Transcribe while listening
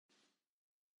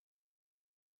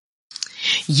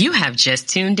You have just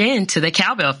tuned in to the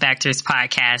Cowbell Factors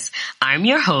podcast. I'm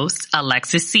your host,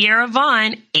 Alexis Sierra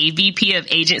Vaughn, AVP of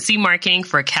Agency Marketing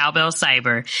for Cowbell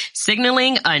Cyber,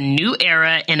 signaling a new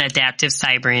era in adaptive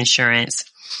cyber insurance.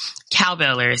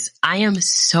 Cowbellers, I am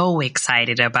so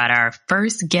excited about our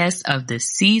first guest of the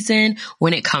season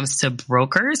when it comes to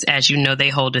brokers. As you know, they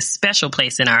hold a special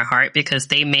place in our heart because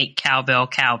they make cowbell.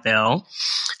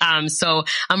 So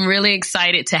I'm really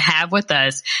excited to have with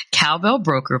us Cowbell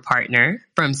broker partner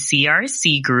from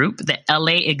CRC Group, the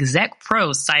LA Exec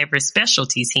Pro Cyber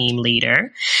Specialty Team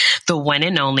leader, the one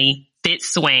and only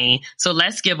Fitz Swain. So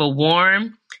let's give a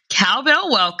warm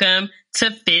Cowbell welcome to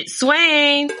Fitz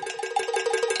Swain.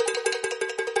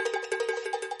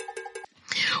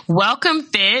 Welcome,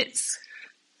 Fitz.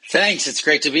 Thanks. It's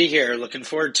great to be here. Looking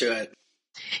forward to it.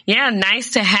 Yeah,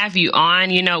 nice to have you on.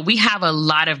 You know, we have a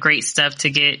lot of great stuff to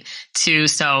get to.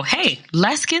 So, hey,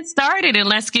 let's get started and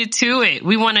let's get to it.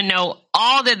 We want to know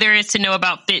all that there is to know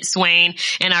about Fitz Swain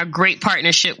and our great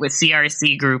partnership with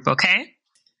CRC Group, okay?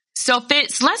 So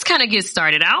Fitz, let's kind of get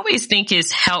started. I always think it's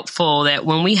helpful that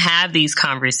when we have these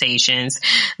conversations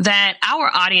that our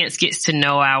audience gets to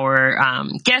know our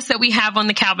guests that we have on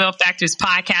the Cowbell Factors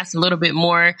podcast a little bit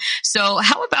more. So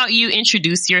how about you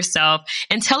introduce yourself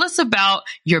and tell us about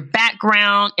your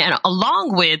background and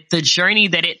along with the journey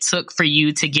that it took for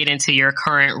you to get into your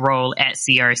current role at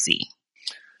CRC.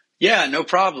 Yeah, no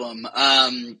problem.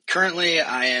 Currently,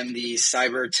 I am the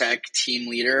cyber tech team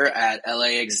leader at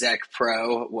LA Exec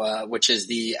Pro, which is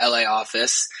the LA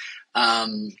office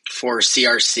for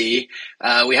CRC.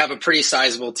 We have a pretty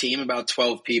sizable team, about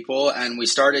 12 people, and we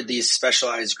started these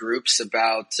specialized groups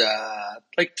about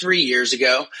 3 years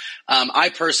ago. I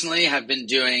personally have been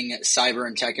doing cyber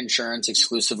and tech insurance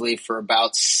exclusively for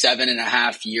about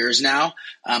 7.5 years now.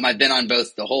 I've been on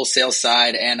both the wholesale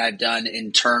side and I've done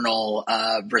internal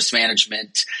risk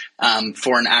management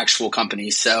for an actual company.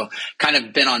 So kind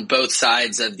of been on both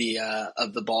sides of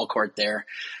the ball court there.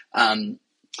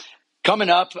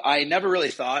 Coming up, I never really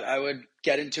thought I would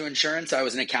get into insurance. I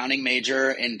was an accounting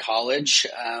major in college,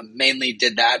 mainly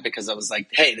did that because I was like,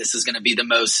 hey, this is going to be the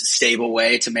most stable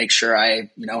way to make sure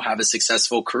I, have a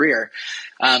successful career.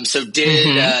 So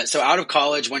out of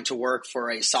college, went to work for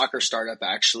a soccer startup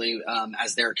actually,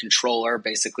 as their controller,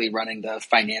 basically running the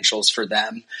financials for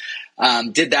them.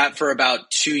 Did that for about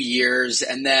 2 years.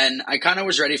 And then I kind of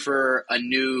was ready for a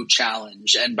new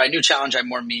challenge. And by new challenge, I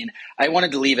more mean I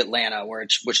wanted to leave Atlanta,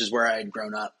 which is where I had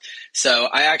grown up. So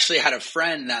I actually had a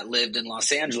friend that lived in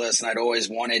Los Angeles and I'd always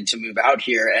wanted to move out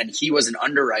here. And he was an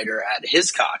underwriter at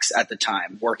Hiscox at the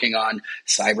time, working on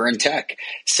cyber and tech.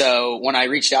 So when I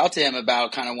reached out to him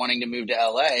about kind of wanting to move to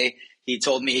LA, he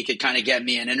told me he could kind of get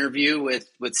me an interview with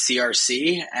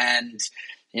CRC. And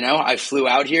I flew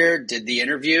out here, did the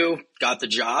interview, got the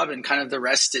job, and kind of the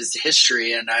rest is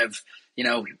history. And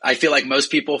I feel like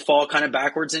most people fall kind of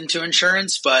backwards into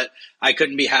insurance, but I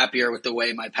couldn't be happier with the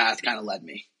way my path kind of led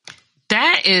me.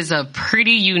 That is a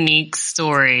pretty unique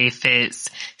story, Fitz.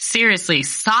 Seriously,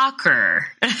 soccer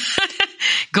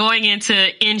going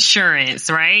into insurance,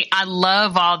 right? I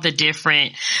love all the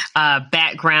different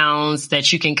backgrounds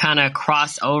that you can kind of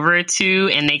cross over to,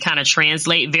 and they kind of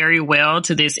translate very well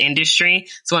to this industry.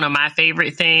 It's one of my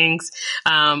favorite things.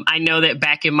 I know that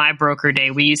back in my broker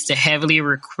day, we used to heavily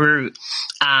recruit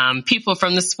people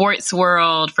from the sports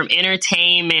world, from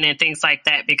entertainment and things like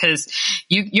that, because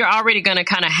you're already going to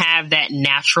kind of have that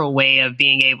natural way of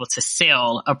being able to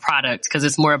sell a product because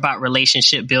it's more about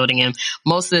relationship building. And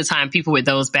most of the time, people with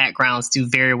those backgrounds do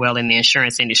very well in the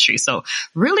insurance industry. So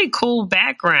really cool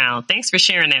background. Thanks for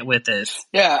sharing that with us.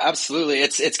 Yeah, absolutely.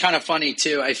 It's kind of funny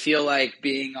too. I feel like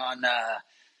being on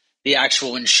the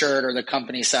actual insured or the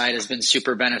company side has been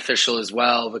super beneficial as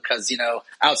well because,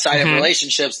 outside of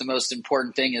relationships, the most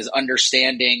important thing is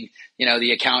understanding,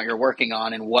 the account you're working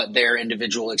on and what their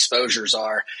individual exposures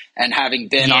are. And having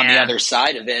been on the other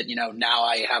side of it, now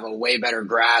I have a way better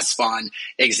grasp on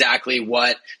exactly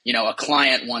what, a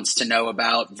client wants to know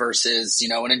about versus,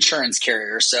 an insurance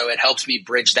carrier. So it helps me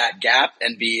bridge that gap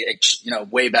and be,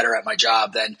 way better at my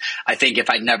job than I think if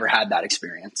I'd never had that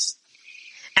experience.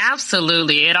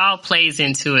 Absolutely. It all plays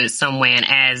into it some way and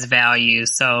adds value.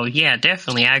 So yeah,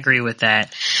 definitely. I agree with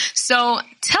that. So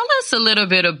tell us a little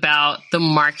bit about the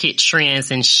market trends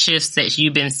and shifts that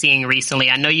you've been seeing recently.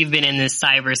 I know you've been in this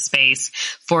cyberspace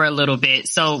for a little bit.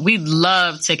 So we'd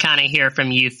love to kind of hear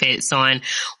from you, Fitz, on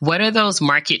what are those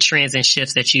market trends and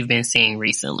shifts that you've been seeing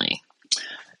recently?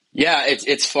 Yeah,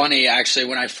 it's funny. Actually,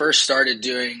 when I first started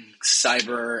doing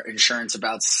cyber insurance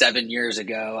about 7 years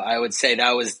ago, I would say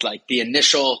that was like the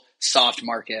initial soft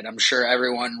market. I'm sure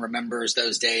everyone remembers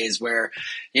those days where,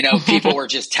 people were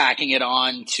just tacking it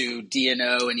on to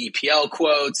D&O and EPL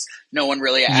quotes. No one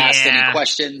really asked any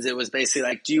questions. It was basically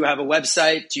like, do you have a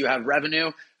website? Do you have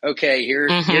revenue? Okay,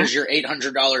 here's your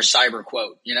 $800 cyber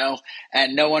quote,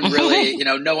 and no one really,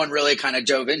 no one really kind of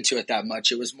dove into it that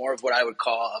much. It was more of what I would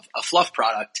call a fluff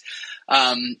product.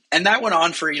 And that went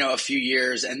on for, a few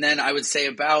years. And then I would say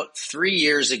about 3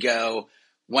 years ago,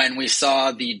 when we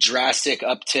saw the drastic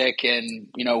uptick in,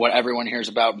 what everyone hears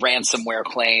about, ransomware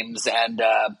claims and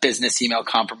business email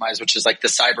compromise, which is like the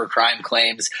cyber crime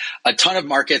claims, a ton of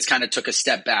markets kind of took a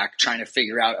step back trying to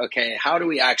figure out, okay, how do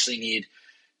we actually need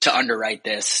to underwrite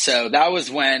this? So that was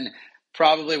when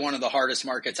probably one of the hardest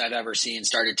markets I've ever seen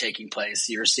started taking place.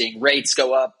 You're seeing rates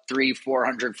go up 300,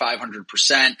 400,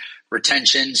 500%,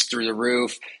 retentions through the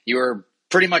roof. You were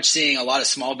pretty much seeing a lot of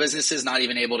small businesses not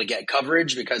even able to get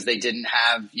coverage because they didn't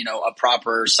have, a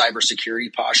proper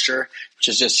cybersecurity posture, which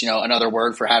is just, another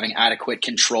word for having adequate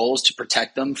controls to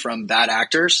protect them from bad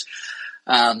actors.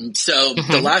 So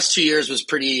the last 2 years was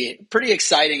pretty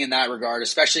exciting in that regard,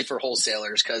 especially for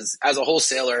wholesalers, because as a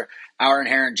wholesaler, our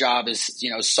inherent job is,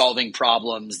 solving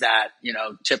problems that,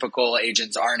 typical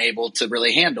agents aren't able to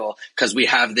really handle because we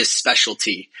have this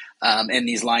specialty in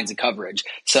these lines of coverage.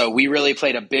 So we really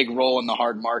played a big role in the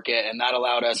hard market, and that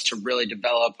allowed us to really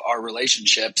develop our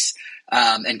relationships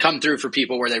and come through for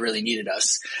people where they really needed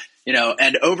us.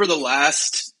 And over the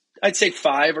last, I'd say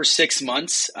 5 or 6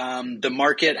 months, the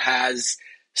market has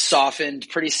softened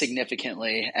pretty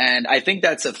significantly. And I think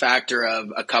that's a factor of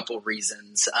a couple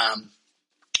reasons.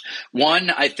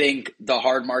 One, I think the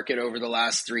hard market over the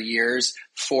last 3 years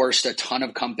forced a ton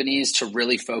of companies to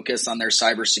really focus on their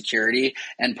cybersecurity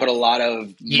and put a lot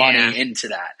of money into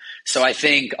that. So I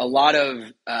think a lot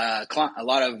of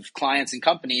clients and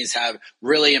companies have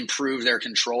really improved their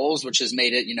controls, which has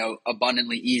made it,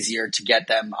 abundantly easier to get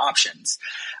them options.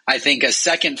 I think a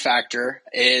second factor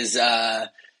is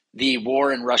the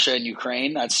war in Russia and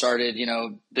Ukraine that started,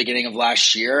 beginning of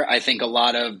last year. I think a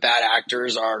lot of bad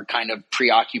actors are kind of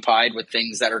preoccupied with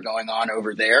things that are going on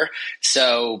over there.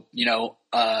 So,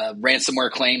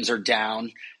 ransomware claims are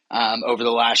down over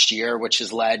the last year, which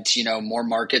has led to, more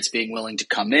markets being willing to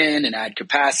come in and add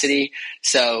capacity.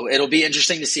 So it'll be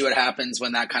interesting to see what happens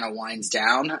when that kind of winds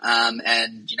down.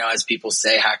 And, as people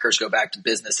say, hackers go back to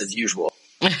business as usual.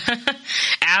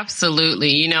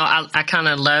 Absolutely. I kind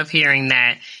of love hearing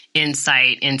that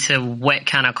insight into what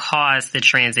kind of caused the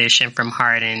transition from a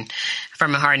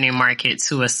hardening market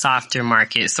to a softer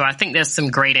market. So I think that's some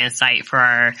great insight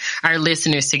for our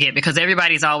listeners to get, because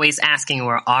everybody's always asking,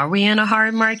 well, are we in a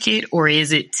hard market, or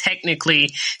is it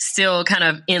technically still kind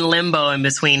of in limbo in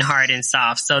between hard and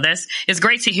soft? So it's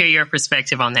great to hear your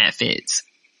perspective on that, Fitz.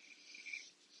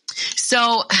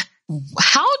 So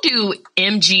how do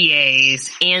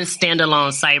MGAs and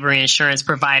standalone cyber insurance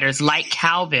providers like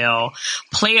Cowbell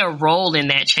play a role in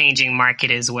that changing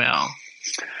market as well?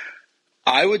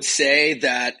 I would say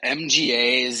that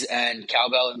MGAs and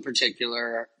Cowbell in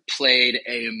particular played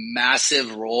a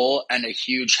massive role and a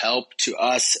huge help to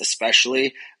us,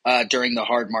 especially during the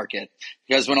hard market.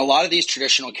 Because when a lot of these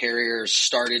traditional carriers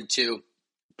started to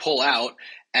pull out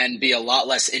and be a lot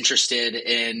less interested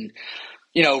in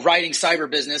writing cyber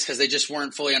business because they just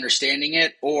weren't fully understanding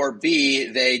it, or B,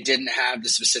 they didn't have the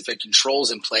specific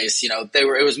controls in place.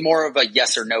 It was more of a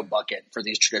yes or no bucket for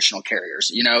these traditional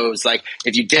carriers. It was like,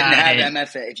 if you didn't have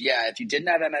MFA, if you didn't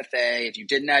have MFA, if you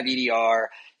didn't have EDR,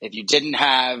 if you didn't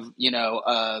have,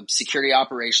 a security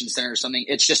operations center or something,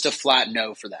 it's just a flat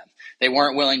no for them. They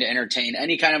weren't willing to entertain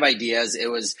any kind of ideas. It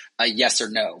was a yes or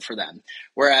no for them.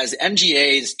 Whereas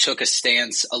MGAs took a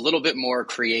stance a little bit more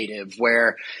creative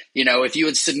where, if you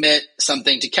would submit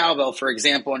something to Cowbell, for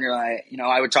example, and you're like,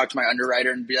 I would talk to my underwriter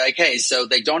and be like, hey, so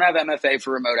they don't have MFA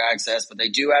for remote access, but they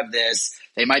do have this.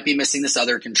 They might be missing this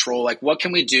other control. Like, what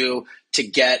can we do to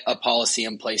get a policy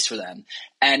in place for them?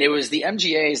 And it was the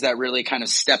MGAs that really kind of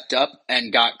stepped up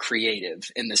and got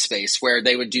creative in the space, where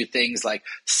they would do things like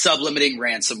sublimiting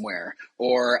ransomware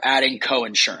or adding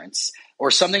co-insurance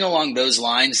or something along those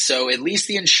lines. So at least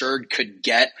the insured could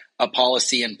get a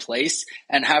policy in place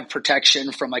and have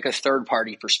protection from like a third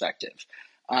party perspective.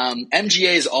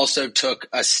 MGAs also took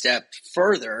a step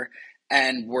further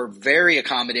and were very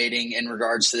accommodating in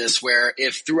regards to this, where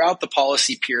if throughout the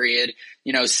policy period,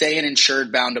 say an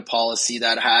insured bound a policy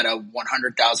that had a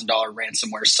 $100,000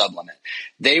 ransomware sublimit,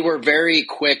 they were very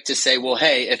quick to say, well,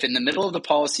 hey, if in the middle of the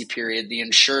policy period, the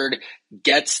insured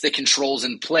gets the controls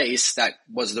in place that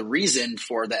was the reason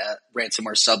for the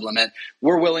ransomware sublimit,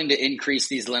 we're willing to increase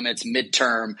these limits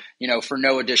midterm, for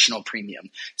no additional premium.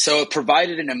 So it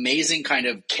provided an amazing kind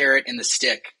of carrot in the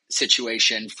stick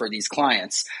situation for these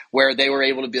clients where they were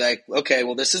able to be like, okay,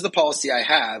 well, this is the policy I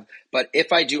have, but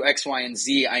if I do X, Y, and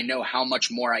Z, I know how much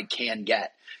more I can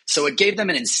get. So it gave them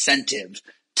an incentive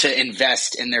to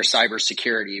invest in their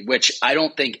cybersecurity, which I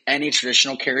don't think any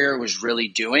traditional carrier was really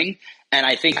doing. And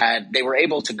I think that they were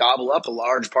able to gobble up a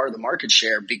large part of the market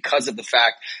share because of the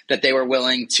fact that they were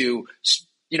willing to,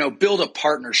 build a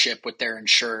partnership with their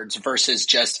insureds versus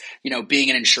just, being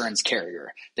an insurance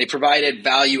carrier. They provided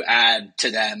value add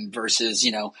to them versus,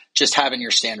 just having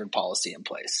your standard policy in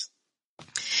place.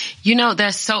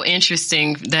 That's so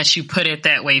interesting that you put it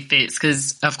that way, Fitz,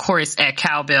 because of course at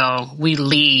Cowbell, we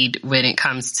lead when it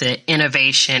comes to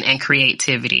innovation and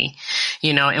creativity,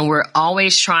 and we're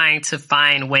always trying to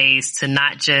find ways to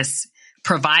not just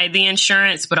provide the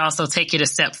insurance, but also take it a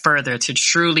step further to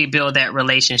truly build that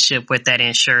relationship with that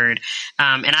insured.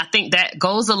 And I think that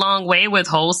goes a long way with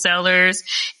wholesalers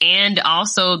and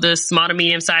also the small to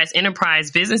medium-sized enterprise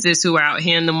businesses who are out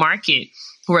here in the market,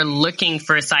 who are looking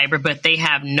for cyber, but they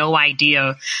have no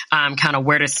idea kind of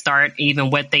where to start,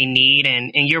 even what they need.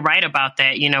 And you're right about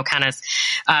that,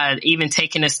 even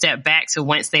taking a step back to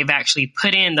once they've actually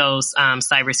put in those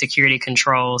cybersecurity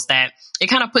controls, that it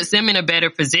kind of puts them in a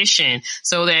better position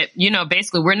so that,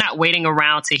 basically we're not waiting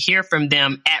around to hear from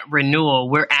them at renewal.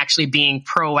 We're actually being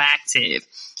proactive.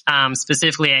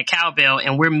 Specifically at Cowbell,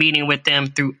 and we're meeting with them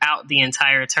throughout the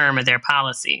entire term of their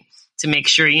policy to make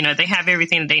sure, they have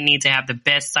everything that they need to have the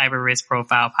best cyber risk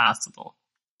profile possible.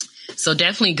 So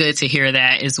definitely good to hear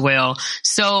that as well.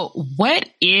 So what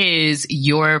is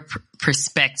your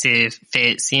perspective,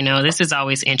 Fitz? This is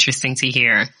always interesting to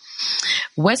hear.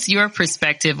 What's your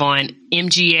perspective on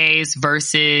MGAs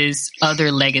versus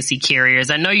other legacy carriers?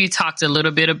 I know you talked a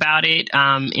little bit about it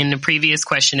in the previous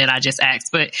question that I just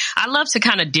asked, but I'd love to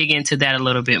kind of dig into that a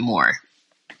little bit more.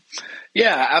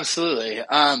 Yeah, absolutely.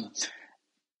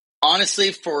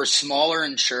 Honestly, for smaller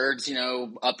insureds,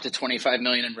 up to 25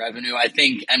 million in revenue, I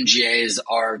think MGAs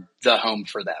are the home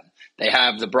for them. They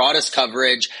have the broadest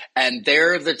coverage, and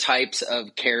they're the types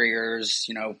of carriers,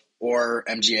 or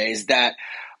MGAs that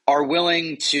are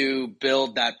willing to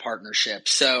build that partnership.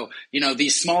 So,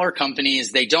 these smaller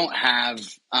companies, they don't have,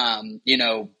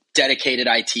 dedicated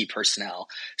IT personnel.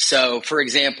 So for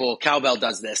example, Cowbell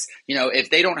does this. If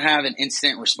they don't have an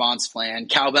incident response plan,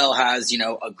 Cowbell has,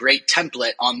 a great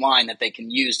template online that they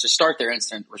can use to start their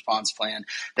incident response plan.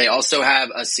 They also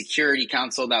have a security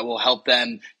council that will help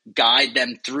them guide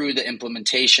them through the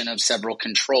implementation of several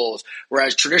controls,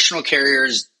 whereas traditional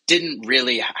carriers didn't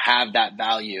really have that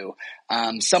value.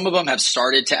 Some of them have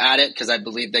started to add it because I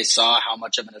believe they saw how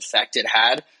much of an effect it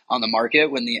had on the market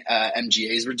when the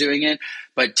MGAs were doing it.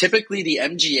 But typically the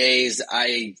MGAs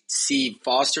I see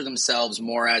foster themselves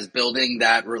more as building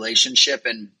that relationship,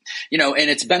 and, and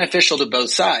it's beneficial to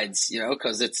both sides,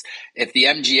 because if the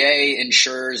MGA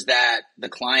ensures that the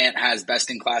client has best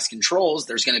in class controls,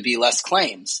 there's going to be less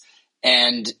claims.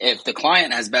 And if the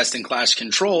client has best in class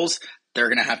controls, they're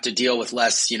going to have to deal with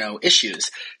less,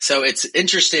 issues. So it's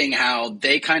interesting how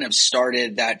they kind of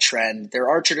started that trend. There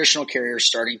are traditional carriers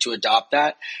starting to adopt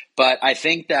that, but I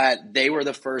think that they were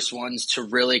the first ones to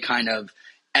really kind of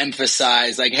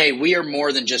emphasize like, hey, we are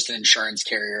more than just an insurance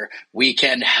carrier. We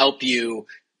can help you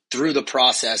through the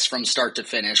process from start to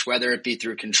finish, whether it be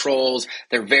through controls.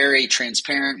 They're very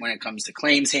transparent when it comes to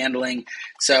claims handling.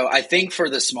 So I think for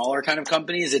the smaller kind of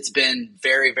companies, it's been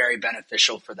very, very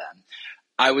beneficial for them.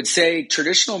 I would say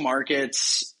traditional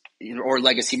markets, or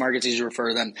legacy markets as you refer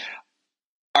to them,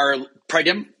 are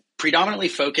predominantly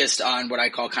focused on what I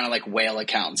call kind of like whale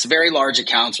accounts, very large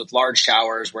accounts with large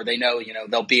towers where they know,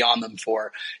 they'll be on them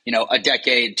for, a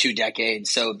decade, 2 decades.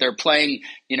 So they're playing,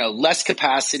 less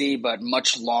capacity, but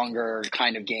much longer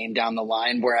kind of game down the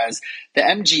line. Whereas the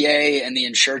MGA and the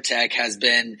InsurTech has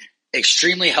been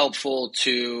extremely helpful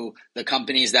to the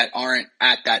companies that aren't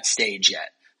at that stage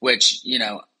yet, which,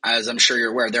 as I'm sure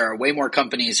you're aware, there are way more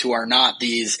companies who are not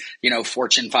these,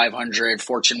 Fortune 500,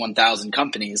 Fortune 1000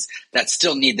 companies that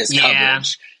still need this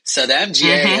coverage. So the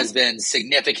MGA has been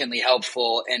significantly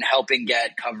helpful in helping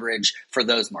get coverage for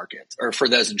those markets or for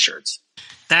those insureds.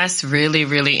 That's really,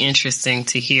 really interesting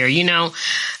to hear.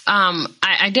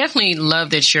 I definitely love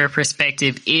that your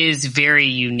perspective is very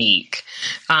unique.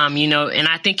 And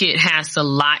I think it has a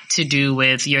lot to do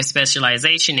with your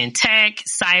specialization in tech,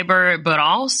 cyber, but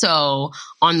also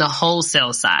on the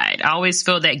wholesale side. I always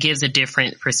feel that gives a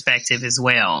different perspective as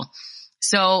well.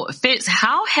 So Fitz,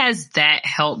 how has that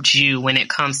helped you when it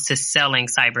comes to selling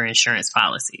cyber insurance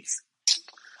policies?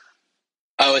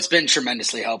 Oh, it's been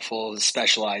tremendously helpful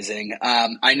specializing.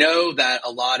 I know that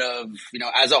a lot of,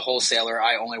 as a wholesaler,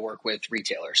 I only work with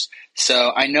retailers.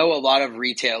 So I know a lot of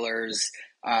retailers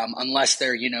unless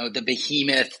they're, the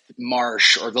Behemoth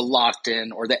Marsh or the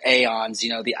Lockton or the Aons,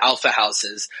 the Alpha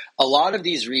Houses. A lot of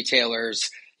these retailers,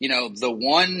 the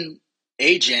one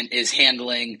agent is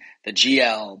handling the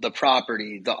GL, the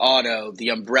property, the auto, the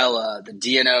umbrella, the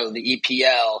D&O, the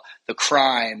EPL, the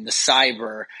crime, the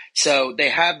cyber. So they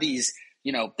have these,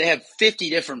 they have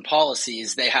 50 different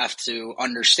policies they have to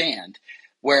understand.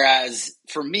 Whereas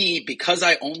for me, because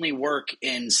I only work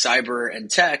in cyber and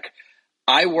tech,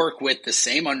 I work with the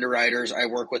same underwriters, I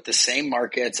work with the same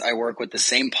markets, I work with the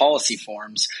same policy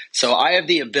forms. So I have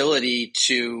the ability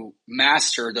to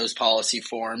master those policy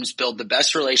forms, build the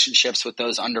best relationships with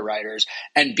those underwriters,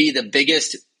 and be the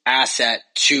biggest asset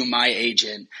to my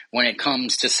agent when it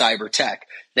comes to cyber tech.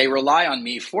 They rely on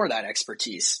me for that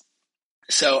expertise.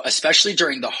 So especially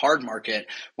during the hard market,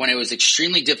 when it was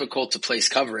extremely difficult to place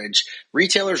coverage,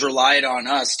 retailers relied on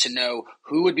us to know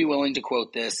who would be willing to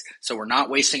quote this, so we're not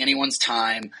wasting anyone's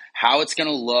time, how it's going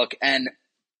to look, and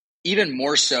even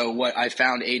more so, what I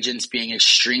found agents being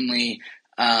extremely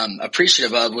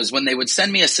appreciative of was when they would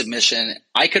send me a submission,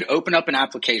 I could open up an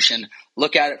application,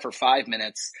 look at it for 5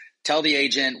 minutes, tell the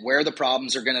agent where the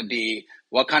problems are going to be,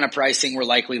 what kind of pricing we're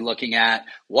likely looking at,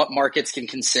 what markets can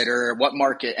consider, what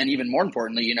market, and even more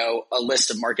importantly, a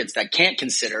list of markets that can't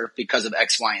consider because of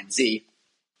X, Y, and Z.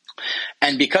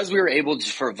 And because we were able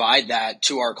to provide that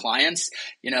to our clients,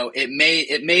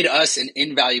 it made us an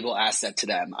invaluable asset to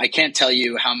them. I can't tell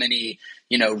you how many,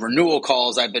 renewal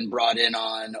calls I've been brought in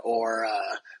on, or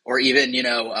even,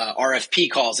 RFP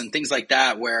calls and things like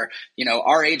that, where,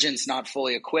 our agent's not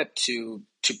fully equipped to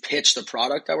pitch the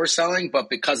product that we're selling, but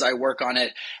because I work on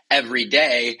it every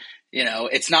day,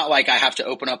 it's not like I have to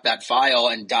open up that file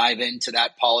and dive into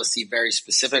that policy very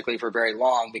specifically for very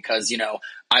long because,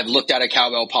 I've looked at a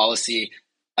cowbell policy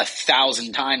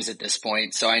 1,000 times at this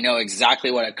point. So I know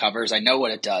exactly what it covers. I know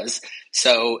what it does.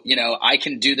 So, I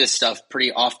can do this stuff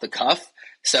pretty off the cuff.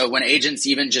 So when agents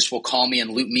even just will call me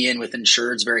and loop me in with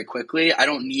insureds very quickly, I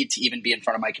don't need to even be in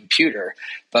front of my computer.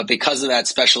 But because of that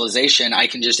specialization, I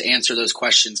can just answer those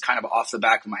questions kind of off the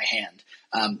back of my hand.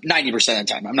 90% of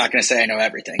the time. I'm not going to say I know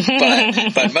everything,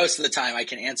 but most of the time I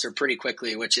can answer pretty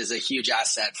quickly, which is a huge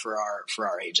asset for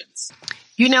our agents.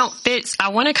 Fitz, I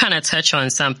want to kind of touch on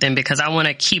something because I want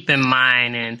to keep in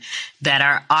mind that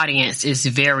our audience is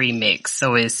very mixed.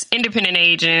 So it's independent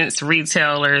agents,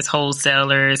 retailers,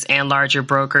 wholesalers, and larger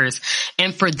brokers.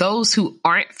 And for those who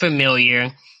aren't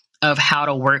familiar of how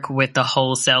to work with the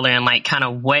wholesaler and like kind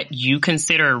of what you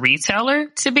consider a retailer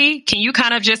to be, can you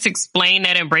kind of just explain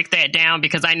that and break that down?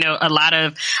 Because I know a lot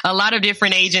of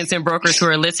different agents and brokers who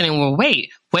are listening will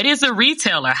wait, what is a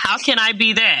retailer? How can I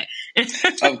be that?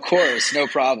 Of course, no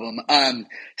problem.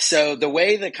 So the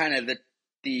way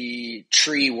the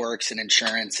tree works in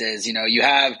insurance is, you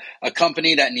have a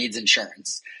company that needs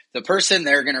insurance. The person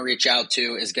they're going to reach out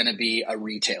to is going to be a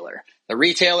retailer. The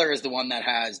retailer is the one that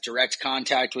has direct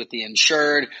contact with the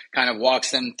insured, kind of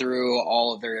walks them through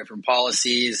all of their different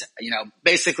policies,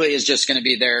 basically is just going to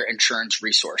be their insurance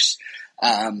resource.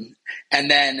 And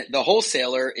then the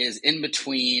wholesaler is in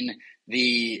between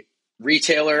the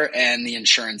retailer and the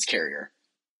insurance carrier.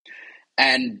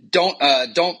 And don't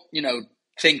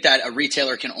think that a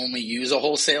retailer can only use a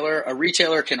wholesaler. A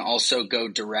retailer can also go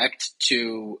direct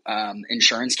to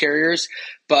insurance carriers,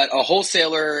 but a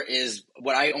wholesaler is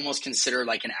what I almost consider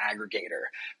like an aggregator.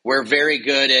 We're very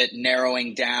good at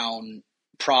narrowing down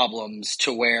problems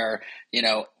to where,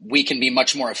 we can be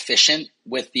much more efficient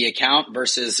with the account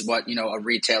versus what, a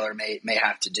retailer may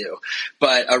have to do.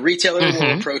 But a retailer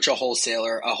will approach a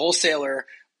wholesaler. A wholesaler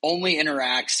only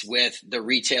interacts with the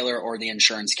retailer or the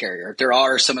insurance carrier. There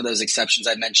are some of those exceptions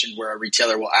I mentioned where a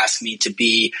retailer will ask me to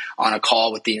be on a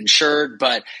call with the insured,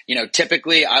 but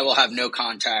typically I will have no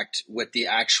contact with the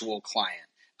actual client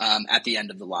at the end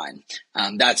of the line.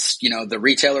 That's the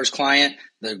retailer's client,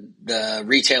 the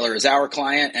retailer is our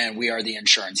client, and we are the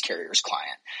insurance carrier's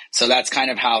client. So that's kind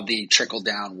of how the trickle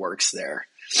down works there.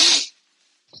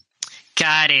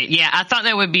 Got it. Yeah, I thought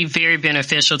that would be very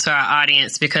beneficial to our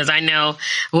audience because I know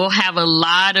we'll have a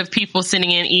lot of people sending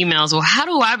in emails. Well, how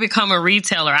do I become a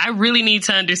retailer? I really need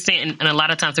to understand. And a lot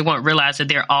of times they won't realize that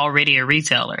they're already a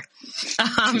retailer.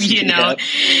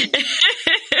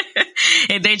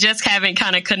 And they just haven't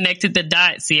kind of connected the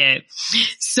dots yet.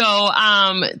 So,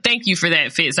 thank you for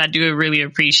that, Fitz. I do really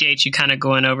appreciate you kind of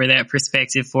going over that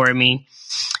perspective for me.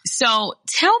 So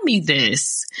tell me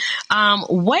this,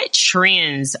 what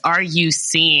trends are you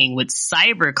seeing with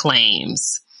cyber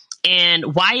claims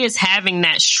and why is having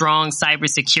that strong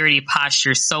cybersecurity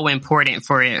posture so important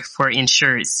for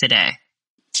insureds today?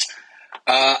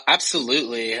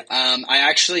 Absolutely. I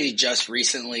actually just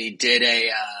recently did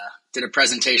did a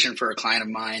presentation for a client of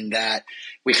mine that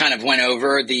we kind of went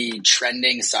over the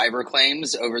trending cyber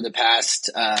claims over the past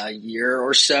year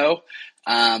or so.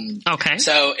 Okay.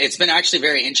 So it's been actually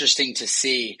very interesting to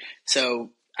see. So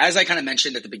as I kind of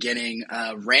mentioned at the beginning,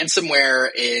 ransomware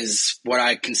is what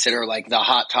I consider like the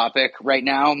hot topic right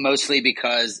now, mostly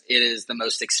because it is the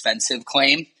most expensive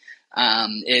claim.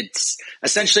 It's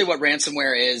essentially what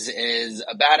ransomware is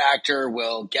a bad actor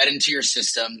will get into your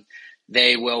system.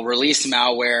 They will release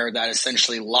malware that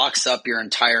essentially locks up your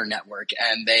entire network.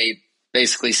 And they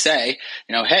basically say,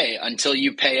 hey, until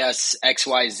you pay us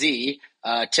XYZ,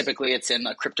 typically it's in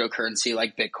a cryptocurrency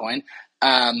like Bitcoin,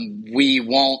 we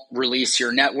won't release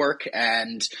your network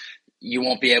and you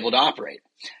won't be able to operate.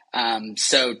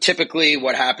 So typically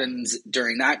what happens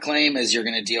during that claim is you're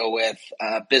going to deal with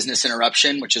business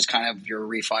interruption, which is kind of your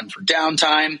refund for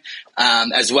downtime,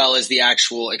 as well as the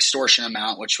actual extortion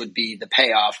amount, which would be the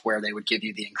payoff where they would give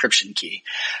you the encryption key.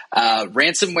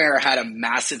 Ransomware had a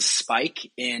massive spike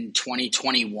in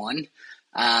 2021.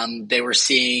 They were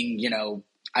seeing,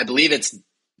 I believe it's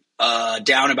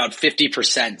down about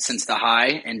 50% since the high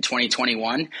in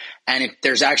 2021. And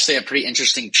there's actually a pretty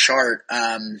interesting chart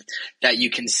that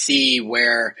you can see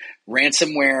where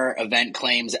ransomware event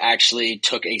claims actually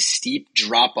took a steep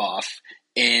drop off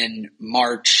in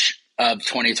March of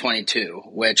 2022,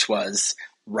 which was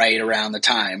right around the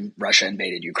time Russia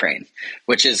invaded Ukraine,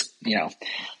 which is,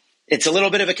 it's a little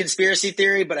bit of a conspiracy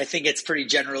theory, but I think it's pretty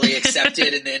generally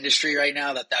accepted in the industry right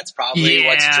now that that's probably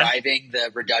what's driving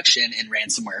the reduction in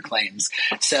ransomware claims.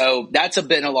 So that's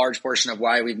been a large portion of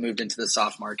why we've moved into the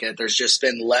soft market. There's just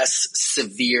been less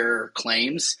severe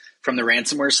claims from the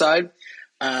ransomware side.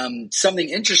 Something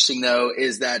interesting though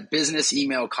is that business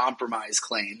email compromise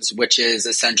claims, which is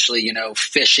essentially,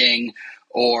 phishing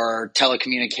or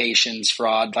telecommunications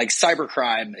fraud, like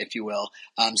cybercrime, if you will.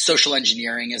 Social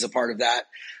engineering is a part of that.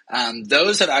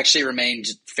 Those have actually remained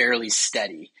fairly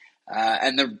steady.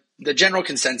 And the general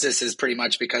consensus is pretty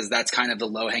much because that's kind of the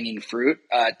low hanging fruit.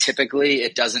 Typically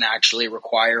it doesn't actually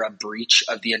require a breach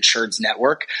of the insured's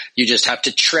network. You just have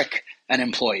to trick an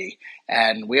employee.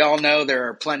 And we all know there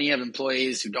are plenty of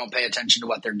employees who don't pay attention to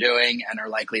what they're doing and are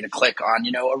likely to click on,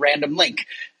 a random link.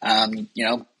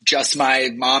 Just my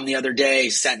mom the other day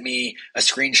sent me a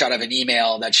screenshot of an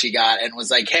email that she got and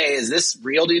was like, "Hey, is this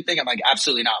real? Do you think?" I'm like,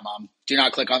 "Absolutely not, Mom. Do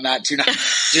not click on that. Do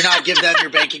not give them your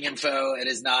banking info. That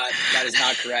is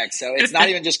not correct." So it's not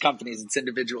even just companies; it's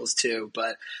individuals too.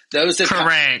 But those have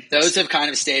kind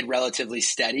of stayed relatively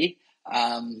steady.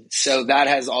 So that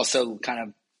has also kind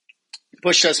of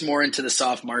pushed us more into the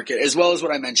soft market, as well as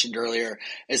what I mentioned earlier.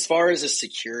 As far as a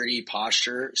security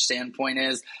posture standpoint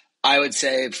is, I would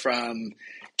say from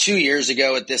 2 years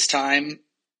ago at this time,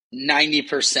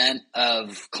 90%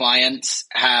 of clients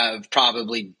have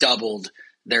probably doubled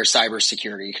their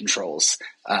cybersecurity controls.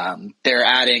 They're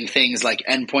adding things like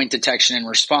endpoint detection and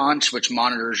response, which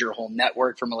monitors your whole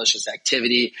network for malicious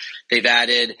activity. They've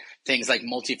added things like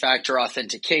multi-factor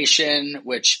authentication,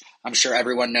 which I'm sure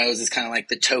everyone knows is kind of like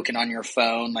the token on your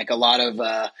phone. Like a lot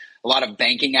of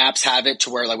banking apps have it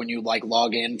to where like when you like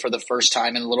log in for the first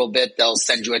time in a little bit, they'll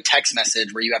send you a text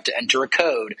message where you have to enter a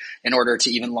code in order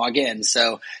to even log in.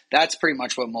 So that's pretty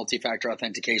much what multi-factor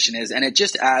authentication is. And it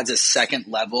just adds a second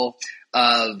level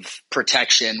of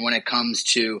protection when it comes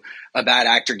to a bad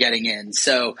actor getting in.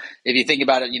 So if you think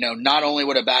about it, not only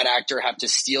would a bad actor have to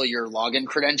steal your login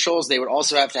credentials, they would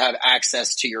also have to have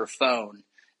access to your phone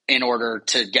in order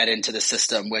to get into the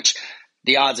system, which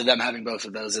the odds of them having both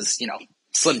of those is,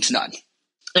 slim to none.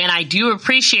 And I do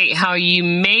appreciate how you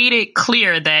made it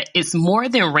clear that it's more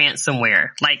than ransomware.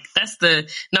 Like that's the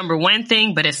number one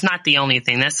thing, but it's not the only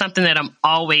thing. That's something that I'm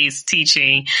always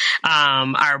teaching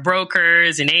our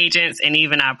brokers and agents and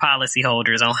even our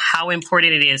policyholders on how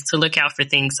important it is to look out for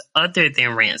things other than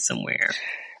ransomware.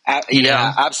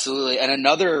 Yeah, absolutely. And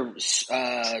another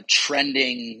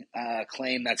trending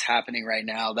claim that's happening right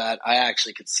now that I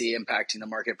actually could see impacting the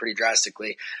market pretty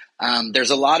drastically. There's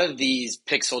a lot of these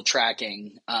pixel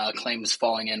tracking claims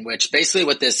falling in, which basically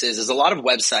what this is a lot of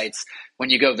websites, when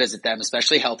you go visit them,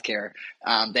 especially healthcare,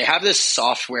 they have this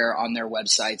software on their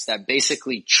websites that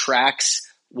basically tracks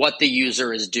what the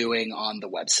user is doing on the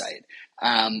website.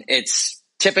 It's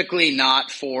typically not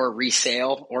for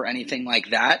resale or anything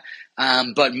like that.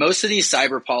 But most of these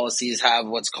cyber policies have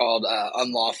what's called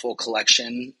unlawful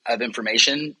collection of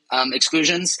information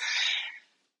exclusions.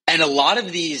 And a lot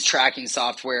of these tracking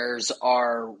softwares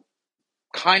are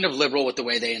kind of liberal with the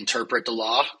way they interpret the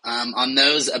law. On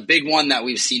those, a big one that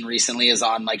we've seen recently is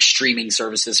on like streaming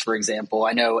services, for example.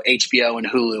 I know HBO and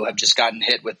Hulu have just gotten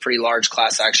hit with pretty large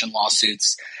class action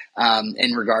lawsuits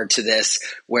in regard to this,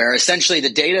 where essentially the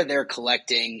data they're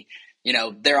collecting,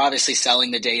 they're obviously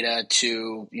selling the data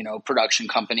to, production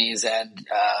companies and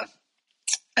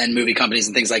movie companies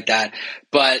and things like that.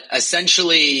 But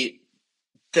essentially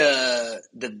the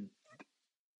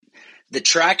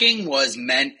tracking was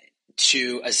meant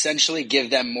to essentially give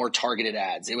them more targeted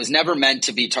ads. It was never meant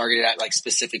to be targeted at like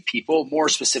specific people, more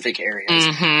specific areas.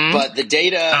 Mm-hmm. But the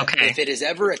data, if it is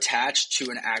ever attached to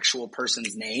an actual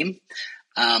person's name,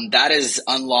 that is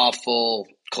unlawful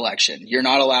collection. You're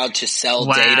not allowed to sell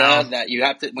data that you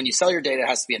have to, when you sell your data, it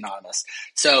has to be anonymous.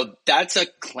 So that's a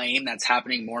claim that's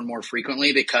happening more and more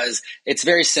frequently because it's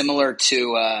very similar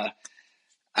to,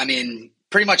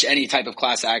 pretty much any type of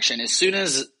class action. As soon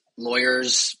as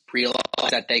lawyers realize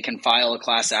that they can file a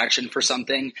class action for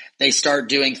something, they start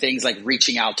doing things like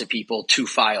reaching out to people to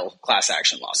file class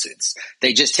action lawsuits.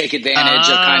 They just take advantage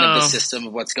of kind of the system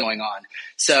of what's going on.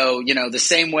 So, the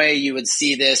same way you would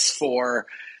see this for,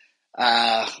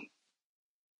 for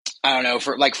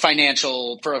a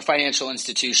financial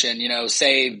institution,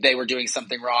 say they were doing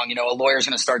something wrong, a lawyer's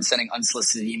going to start sending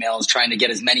unsolicited emails trying to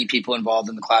get as many people involved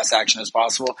in the class action as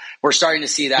possible. We're starting to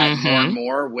see that more and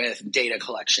more with data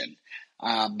collection.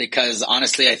 Because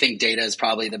honestly, I think data is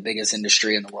probably the biggest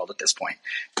industry in the world at this point.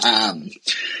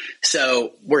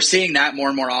 So we're seeing that more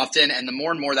and more often. And the more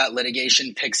and more that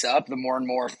litigation picks up, the more and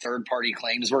more third-party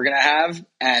claims we're going to have.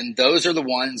 And those are the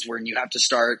ones where you have to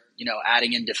start,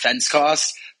 adding in defense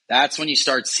costs. That's when you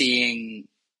start seeing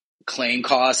claim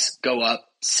costs go up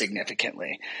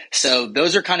significantly. So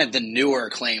those are kind of the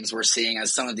newer claims we're seeing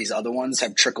as some of these other ones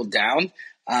have trickled down.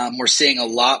 We're seeing a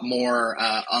lot more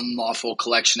unlawful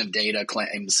collection of data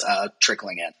claims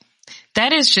trickling in.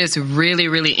 That is just really,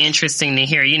 really interesting to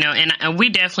hear, and we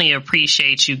definitely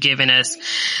appreciate you giving us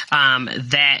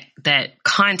that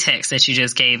context that you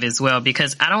just gave as well,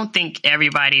 because I don't think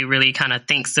everybody really kind of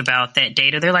thinks about that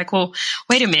data. They're like, well,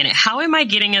 wait a minute, how am I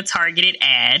getting a targeted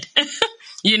ad?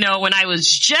 When I was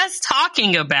just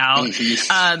talking about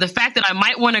the fact that I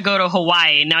might want to go to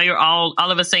Hawaii, now you're all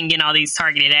of a sudden getting all these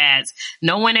targeted ads.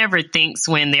 No one ever thinks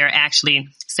when they're actually,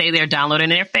 say they're downloading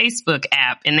their Facebook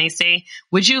app and they say,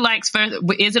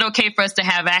 is it okay for us to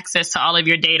have access to all of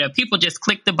your data? People just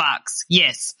click the box,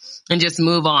 yes, and just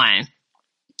move on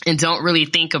and don't really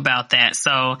think about that.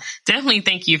 So definitely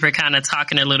thank you for kind of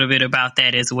talking a little bit about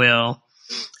that as well.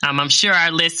 I'm sure our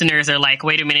listeners are like,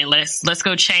 wait a minute, let's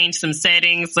go change some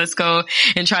settings. Let's go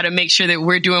and try to make sure that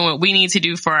we're doing what we need to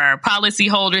do for our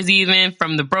policyholders, even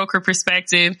from the broker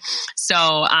perspective. So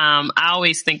I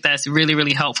always think that's really,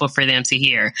 really helpful for them to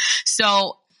hear.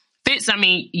 So Fitz,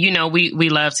 we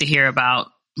love to hear about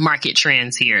market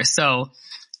trends here. So,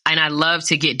 and I love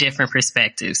to get different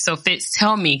perspectives. So Fitz,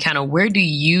 tell me kind of where do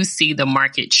you see the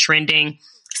market trending,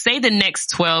 say the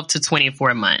next 12 to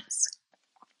 24 months?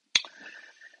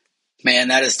 Man,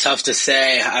 that is tough to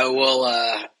say. I will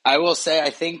say I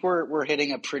think we're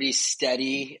hitting a pretty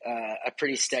steady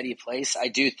place. I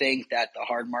do think that the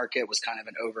hard market was kind of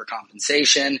an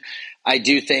overcompensation. I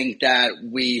do think that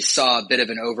we saw a bit of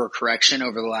an overcorrection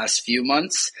over the last few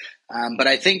months. But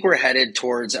I think we're headed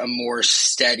towards a more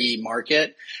steady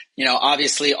market.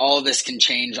 Obviously all of this can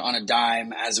change on a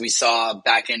dime, as we saw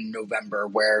back in November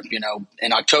where,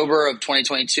 in October of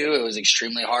 2022, it was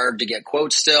extremely hard to get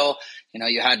quotes still.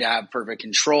 You had to have perfect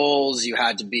controls. You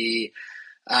had to be,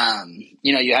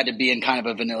 in kind of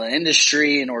a vanilla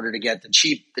industry in order to get the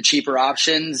cheaper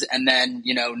options. And then,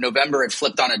 November it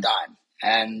flipped on a dime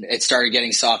and it started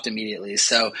getting soft immediately.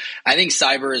 So I think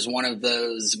cyber is one of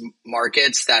those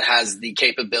markets that has the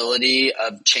capability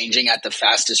of changing at the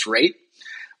fastest rate.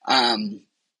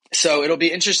 So it'll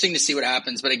be interesting to see what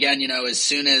happens. But again, as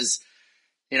soon as,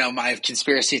 my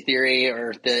conspiracy theory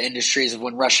or the industries of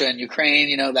when Russia and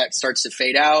Ukraine, that starts to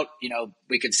fade out,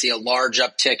 we could see a large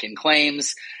uptick in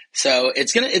claims. So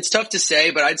it's tough to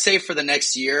say, but I'd say for the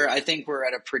next year, I think we're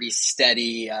at a pretty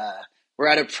steady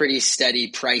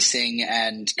pricing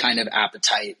and kind of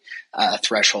appetite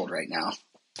threshold right now.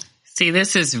 See,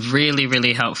 this is really,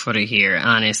 really helpful to hear,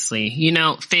 honestly.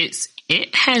 Fitz,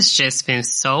 it has just been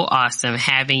so awesome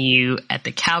having you at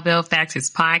the Cowbell Factors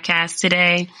podcast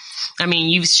today.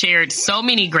 You've shared so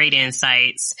many great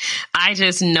insights. I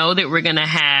just know that we're going to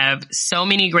have so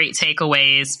many great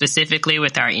takeaways, specifically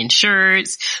with our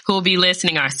insureds who will be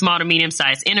listening, our small to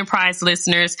medium-sized enterprise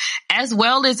listeners, as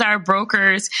well as our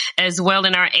brokers, as well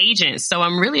as our agents. So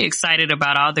I'm really excited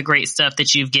about all the great stuff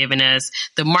that you've given us,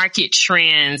 the market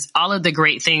trends, all of the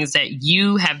great things that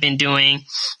you have been doing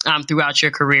throughout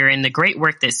your career, and the great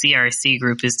work that CRC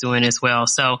Group is doing as well.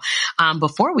 So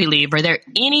before we leave, are there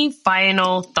any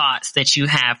final thoughts that you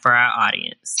have for our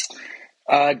audience?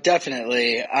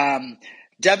 Definitely.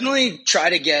 Definitely try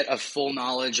to get a full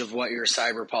knowledge of what your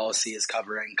cyber policy is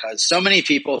covering, because so many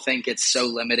people think it's so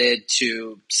limited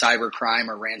to cyber crime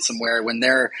or ransomware when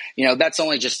that's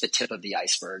only just the tip of the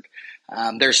iceberg.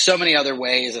 There's so many other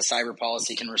ways a cyber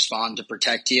policy can respond to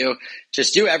protect you.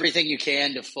 Just do everything you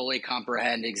can to fully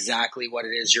comprehend exactly what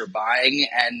it is you're buying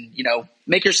and,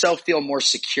 make yourself feel more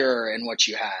secure in what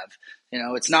you have.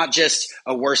 It's not just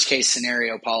a worst case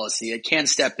scenario policy. It can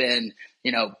step in,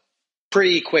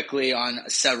 pretty quickly on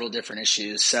several different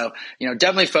issues. So,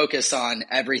 definitely focus on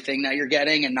everything that you're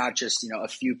getting and not just, a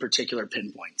few particular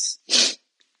pinpoints.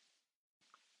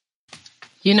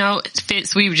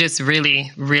 Fitz, we just really,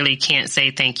 really can't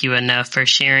say thank you enough for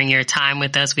sharing your time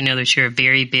with us. We know that you're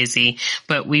very busy,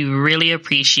 but we really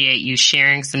appreciate you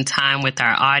sharing some time with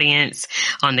our audience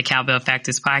on the Cowbell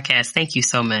Factors podcast. Thank you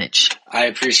so much. I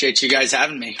appreciate you guys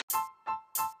having me.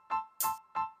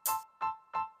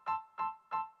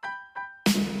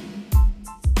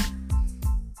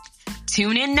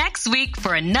 Tune in next week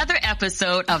for another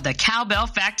episode of the Cowbell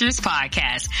Factors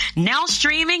podcast, now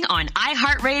streaming on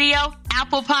iHeartRadio,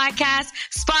 Apple Podcasts,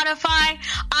 Spotify,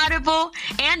 Audible,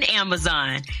 and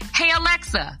Amazon. Hey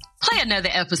Alexa, play another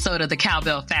episode of the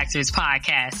Cowbell Factors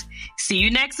podcast. See you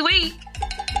next week.